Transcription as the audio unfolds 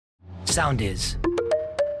Soundis.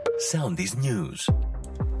 Soundis News.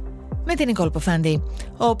 Με την Νικόλ Ποφάντη.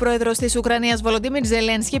 Ο πρόεδρος της Ουκρανίας, Βολοντίμιρ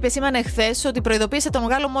Ζελένσκι, επεσήμανε χθες ότι προειδοποίησε τον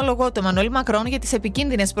Γάλλο ομόλογό του, Εμμανουέλ Μακρόν, για τις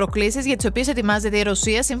επικίνδυνες προκλήσεις για τις οποίες ετοιμάζεται η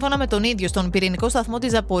Ρωσία, σύμφωνα με τον ίδιο, στον πυρηνικό σταθμό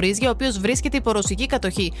της Ζαπορίζια, ο οποίος βρίσκεται υπό ρωσική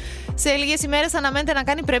κατοχή. Σε λίγες ημέρες αναμένεται να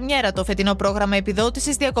κάνει πρεμιέρα το φετινό πρόγραμμα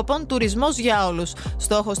επιδότησης διακοπών τουρισμός για όλους.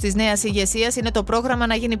 Στόχος της νέας ηγεσίας είναι το πρόγραμμα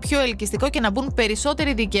να γίνει πιο ελκυστικό και να μπουν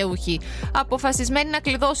περισσότεροι δικαιούχοι. Αποφασισμένη να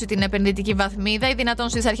κλειδώσει την επενδυτική βαθμίδα, ή δυνατόν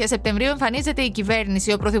στις αρχές Σεπτεμβρίου, εμφανίζεται η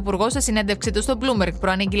κυβέρνηση. Ο πρωθυπουργός, σε συνέντευξή του στο Bloomberg,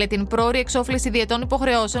 προανήγγειλε την πρόωρη εξόφληση διετών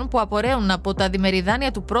υποχρεώσεων που απορρέουν από τα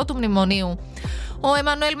διμεριδάνεια του πρώτου μνημονίου. Ο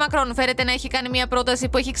Εμμανουέλ Μακρόν φέρεται να έχει κάνει μια πρόταση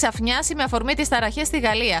που έχει ξαφνιάσει με αφορμή τις ταραχές στη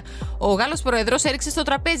Γαλλία. Ο Γάλλος πρόεδρος έριξε στο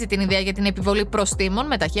τραπέζι την ιδέα για την επιβολή προστίμων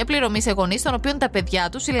με ταχεία πληρωμή σε γονείς, των οποίων τα παιδιά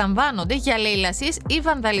τους συλλαμβάνονται για λαιλασίες ή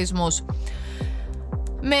βανδαλισμούς.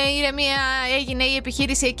 Με ηρεμία έγινε η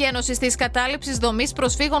επιχείρηση εκένωσης της κατάληψης δομής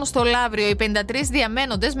προσφύγων στο Λαύριο. Οι 53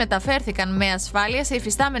 διαμένοντες μεταφέρθηκαν με ασφάλεια σε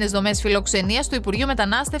υφιστάμενες δομές φιλοξενίας του Υπουργείου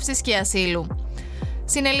Μετανάστευσης και Ασύλου.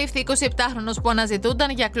 Συνελήφθη 27χρονος που αναζητούνταν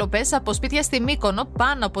για κλοπές από σπίτια στη Μύκονο,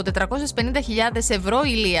 πάνω από 450.000 ευρώ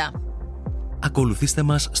ηλία. Ακολουθήστε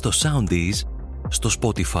μας στο Soundis, στο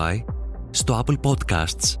Spotify, στο Apple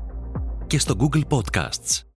Podcasts και στο Google Podcasts.